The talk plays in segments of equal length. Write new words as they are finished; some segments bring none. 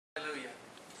Hallelujah.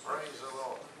 Praise the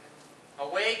Lord.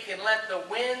 Awake and let the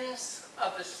winds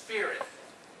of the Spirit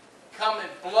come and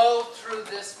blow through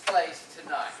this place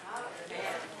tonight.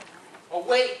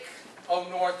 Awake, O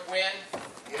north wind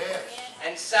Yes.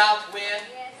 and south wind,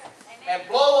 and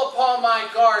blow upon my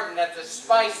garden that the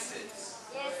spices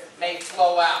may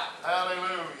flow out.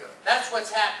 Hallelujah. That's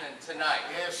what's happening tonight.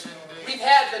 Yes, indeed. We've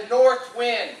had the north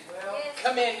wind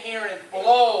come in here and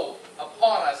blow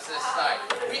upon us this night.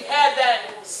 We've had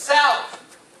that south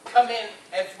come in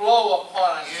and blow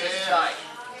upon us this night.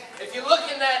 If you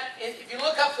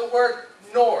look up the word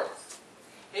north,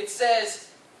 it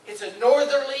says it's a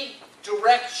northerly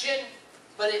direction,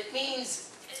 but it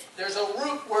means there's a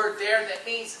root word there that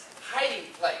means hiding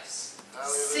place,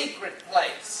 secret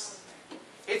place.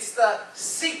 It's the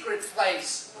secret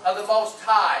place of the Most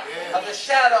High, of the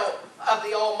shadow of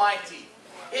the Almighty.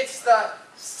 It's the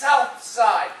south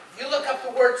side. If you look up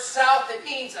the word south, it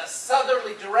means a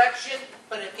southerly direction,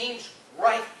 but it means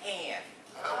right hand.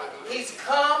 He's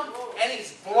come and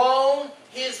He's blown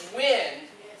His wind.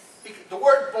 The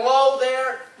word blow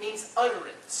there means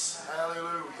utterance.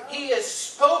 Hallelujah. He has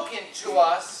spoken to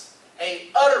us a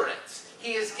utterance.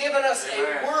 He has given us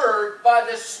a word by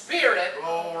the Spirit,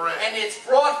 Glory. and it's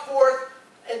brought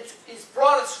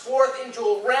us forth into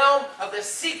a realm of the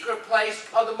secret place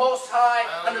of the Most High,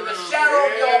 under the shadow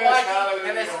of the Almighty,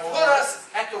 and has put us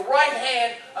at the right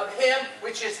hand of Him,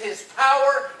 which is His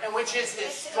power and which is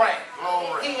His strength.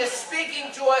 Glory. He is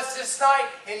speaking to us this night,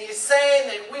 and He is saying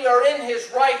that we are in His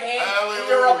right hand. Hallelujah.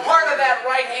 We are a part of that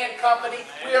right hand company.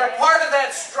 We are a part of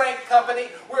that strength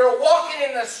company. We are walking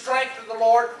in the strength of the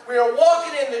Lord. We are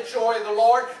walking in the joy of the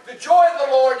Lord. The joy of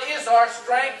the Lord is our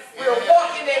strength. We are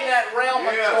walking in that realm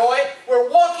of joy. We're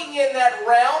walking in that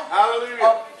realm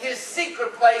of His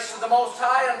secret place of the Most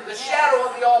High, under the shadow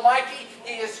of the Almighty.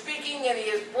 He is speaking and He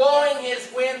is blowing His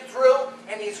wind through,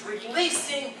 and He's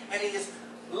releasing and He is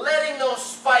letting those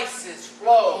spices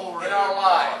flow in our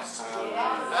lives.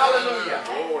 Hallelujah.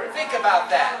 Think about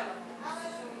that.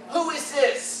 Who is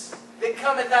this that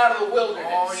cometh out of the wilderness?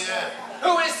 Oh, yeah.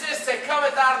 Who is this that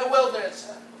cometh out of the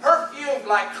wilderness? Perfumed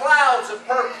like clouds of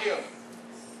perfume.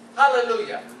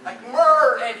 Hallelujah. Like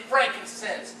myrrh and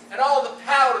frankincense and all the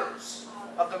powders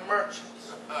of the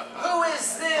merchants. Who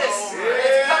is this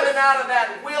that's coming out of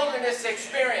that wilderness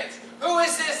experience? Who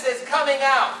is this that's coming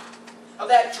out of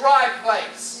that dry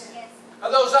place?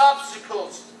 Of those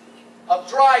obstacles of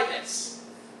dryness?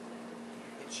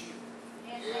 It's you.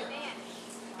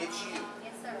 It's you.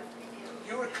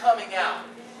 You are coming out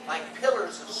like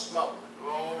pillars of smoke. You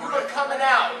are coming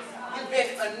out. You've been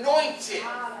anointed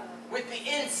with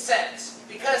the incense,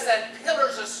 because that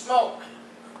pillars of smoke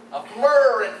of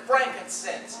myrrh and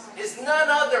frankincense is none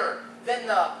other than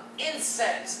the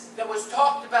incense that was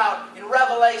talked about in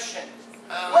Revelation.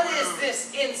 What is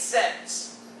this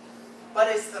incense? But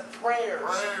it's the prayers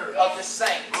of the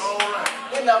saints.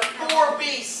 When the 4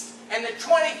 beasts and the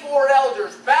 24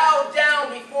 elders bowed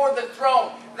down before the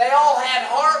throne, they all had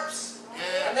harps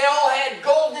and they all had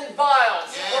golden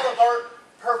vials full of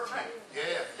perfume.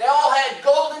 They all had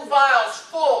golden vials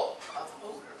full of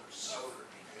odors.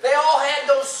 They all had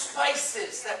those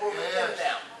spices that were within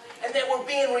them and that were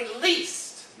being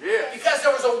released. Because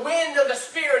there was a wind of the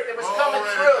Spirit that was coming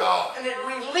through, and it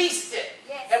released it.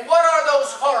 And what are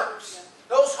those harps?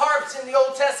 Those harps in the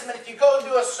Old Testament, if you go and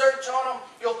do a search on them,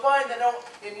 you'll find that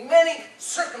in many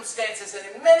circumstances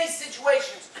and in many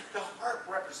situations, the harp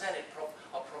represented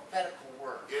a prophetical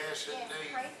word. Yes,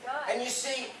 indeed. And you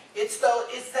see, it's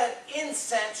that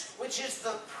incense which is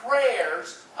the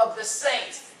prayers of the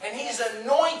saints. And He's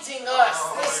anointing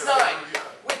us this night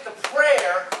with the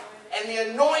prayer and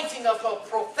the anointing of a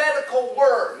prophetical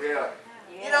word.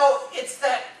 You know, it's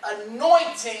that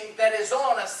anointing that is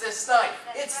on us this night.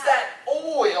 It's that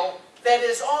oil that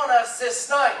is on us this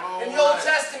night. In the Old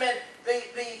Testament, the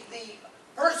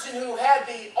person who had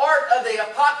the art of the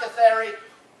apothecary,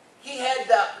 he had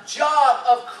the job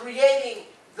of creating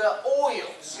the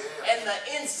oils and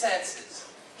the incenses.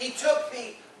 He took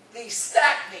the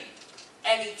stacte,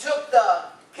 and he took the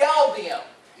galbanum,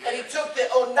 and he took the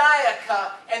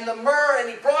onycha and the myrrh, and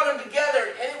he brought them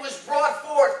together, and it was brought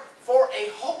forth for a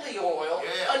holy oil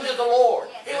unto the Lord.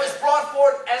 It was brought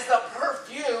forth as the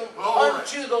perfume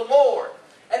unto the Lord.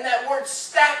 And that word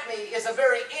stacte is a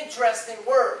very interesting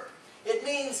word. It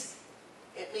means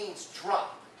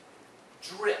drop,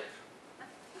 drip.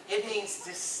 It means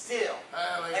distill.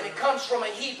 And it comes from a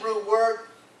Hebrew word.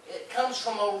 It comes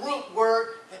from a root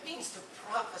word that means to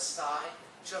prophesy,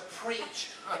 to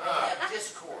preach, and to have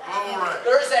discourse.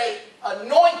 There's an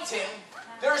anointing.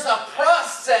 There's a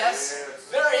process.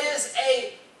 There is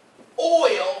a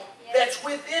oil that's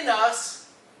within us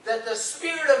that the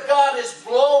Spirit of God is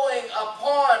blowing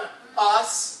upon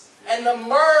us and the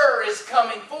myrrh is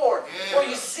coming forth. Yeah. For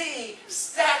you see,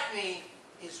 stacne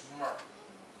is myrrh.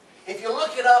 If you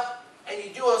look it up and you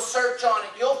do a search on it,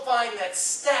 you'll find that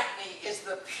stacne is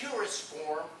the purest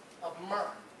form of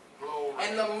myrrh. Glory.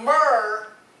 And the myrrh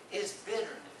is bitterness.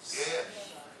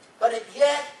 Yes. But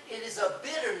yet it is a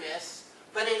bitterness,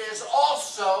 but it is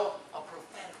also a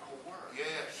prophetical word.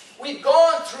 Yes. We've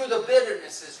gone through the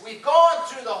bitternesses. We've gone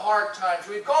through the hard times.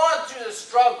 We've gone through the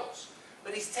struggles.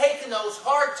 But He's taken those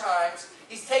hard times,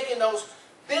 He's taken those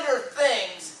bitter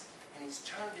things, and He's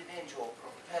turned it into a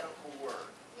prophetical word.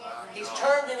 He's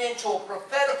turned it into a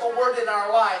prophetical word in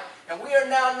our life. And we are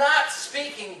now not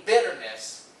speaking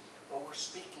bitterness, but we're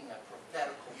speaking a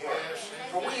prophetical word. Yes.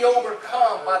 For we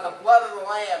overcome by the blood of the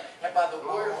Lamb and by the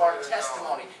word of our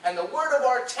testimony. And the word of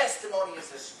our testimony is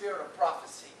the spirit of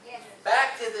prophecy.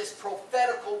 Back to this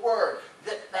prophetical word,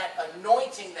 that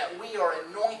anointing that we are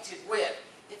anointed with.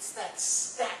 It's that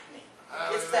stacne.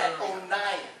 It's that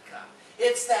onycha.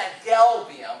 It's that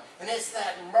galbium. And it's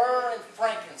that myrrh and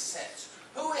frankincense.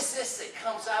 Who is this that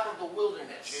comes out of the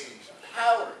wilderness? Jesus.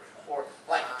 Powdered, or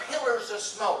like pillars of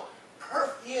smoke,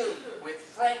 perfumed with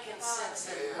frankincense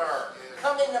and myrrh.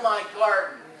 Come into my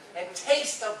garden and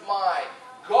taste of my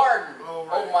garden,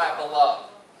 O my beloved.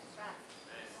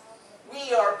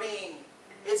 We are being,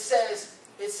 it says,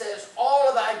 all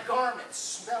of thy garments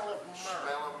smell of myrrh.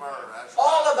 Smell of myrrh. That's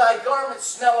All of thy garments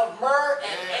smell of myrrh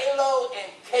and aloe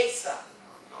and cassia.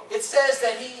 It says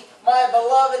that he, my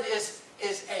beloved,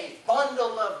 is a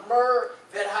bundle of myrrh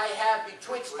that I have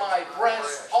betwixt my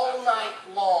breasts all night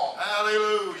long.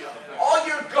 Hallelujah. All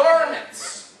your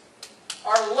garments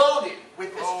are loaded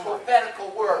with this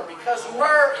prophetical word, because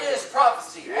myrrh is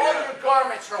prophecy. All your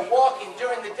garments are walking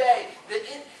during the day.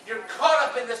 You're caught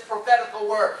up in this prophetical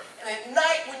word. And at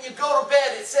night when you go to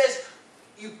bed, it says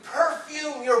you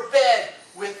perfume your bed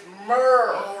with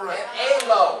myrrh and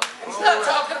aloe. And he's not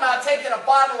talking about taking a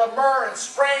bottle of myrrh and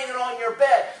spraying it on your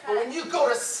bed. But when you go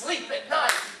to sleep at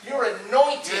night, you're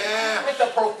anointed with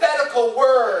the prophetical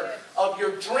word of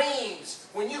your dreams.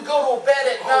 When you go to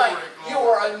bed at night, you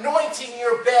are anointing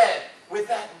your bed with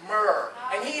that myrrh.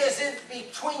 And He is in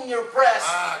between your breasts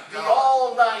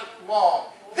all night long.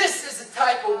 This is the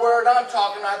type of word I'm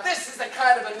talking about. This is the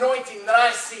kind of anointing that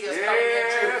I see us coming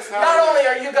into. Not only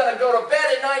are you going to go to bed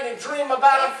at night and dream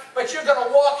about Him, but you're going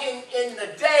to walk in the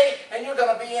day and you're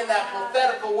going to be in that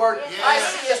prophetical word. I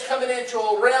see us coming into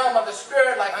a realm of the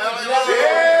Spirit like we've never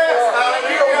before.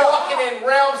 We're walking in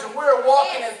realms and we're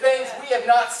walking in things we have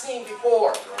not seen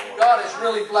before. God is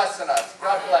really blessing us.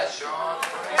 God bless you.